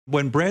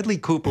When Bradley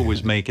Cooper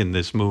was making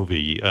this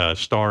movie,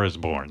 Star is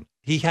Born,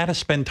 he had to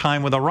spend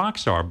time with a rock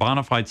star, a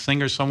bona fide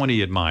singer, someone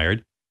he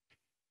admired.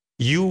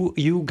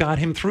 You got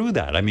him through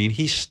that. I mean,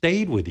 he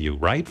stayed with you,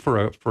 right,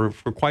 for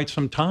quite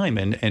some time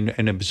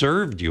and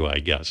observed you, I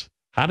guess.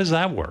 How does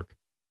that work?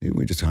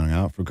 We just hung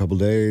out for a couple of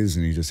days,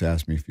 and he just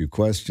asked me a few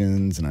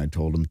questions, and I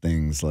told him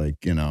things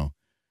like,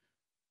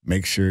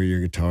 make sure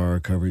your guitar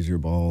covers your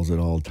balls at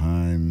all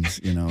times.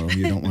 You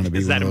don't want to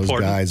be one of those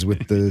guys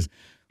with the.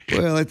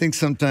 Well, I think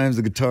sometimes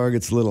the guitar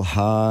gets a little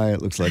high.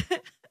 It looks like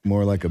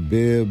more like a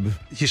bib.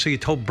 So you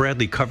told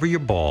Bradley, cover your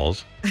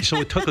balls. So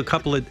it took a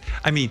couple of,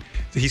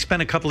 he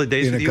spent a couple of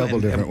days in with a couple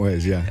different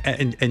ways, yeah.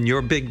 And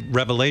your big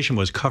revelation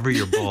was cover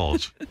your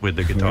balls with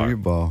the guitar. Cover your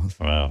balls.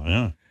 Wow,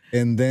 yeah.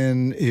 And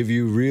then if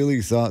you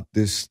really thought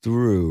this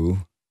through,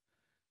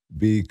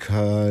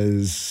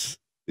 because,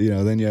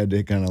 then you had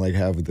to kind of like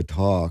have the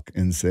talk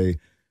and say,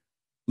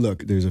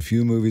 look, there's a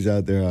few movies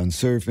out there on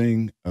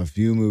surfing, a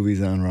few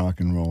movies on rock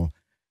and roll.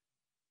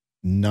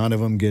 None of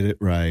them get it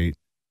right.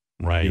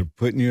 Right. You're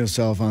putting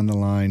yourself on the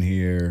line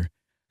here.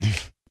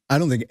 I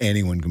don't think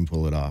anyone can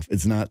pull it off.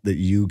 It's not that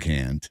you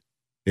can't.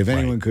 If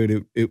anyone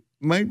could, it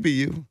might be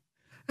you.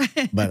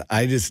 But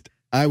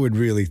I would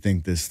really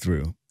think this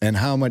through. And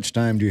how much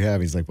time do you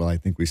have? He's like, well, I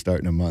think we start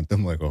in a month.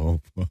 I'm like,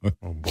 oh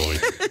boy.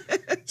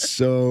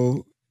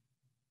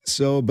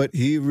 But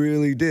he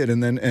really did.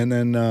 And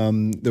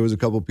then there was a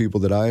couple people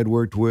that I had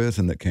worked with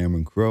and that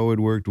Cameron Crowe had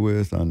worked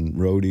with on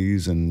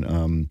roadies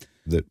and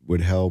that would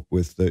help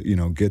with the,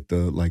 get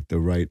the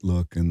right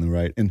look and the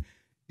right, and,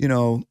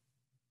 all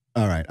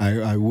right,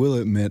 I will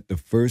admit the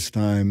first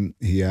time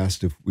he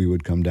asked if we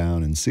would come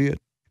down and see it,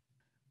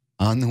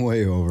 on the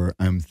way over,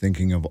 I'm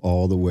thinking of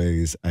all the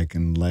ways I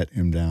can let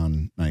him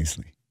down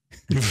nicely.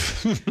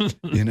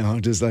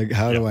 Just like,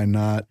 how do I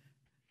not,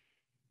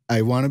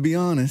 I want to be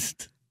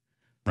honest,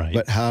 right?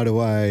 But how do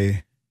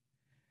I,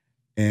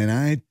 a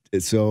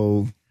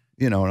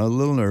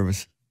little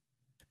nervous.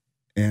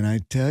 And I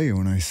tell you,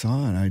 when I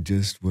saw it,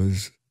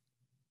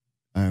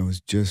 I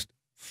was just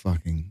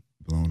fucking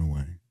blown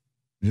away.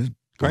 Just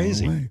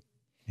crazy. Away.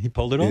 He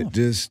pulled it off. It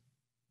just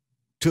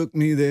took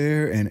me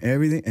there and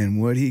everything,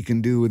 and what he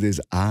can do with his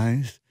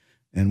eyes,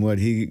 and what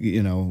he,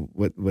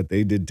 what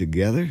they did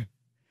together,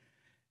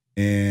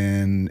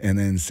 and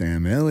then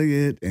Sam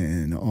Elliott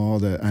and all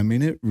that. I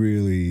mean, it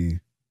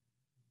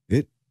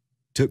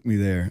took me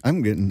there.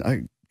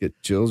 I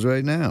get chills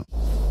right now.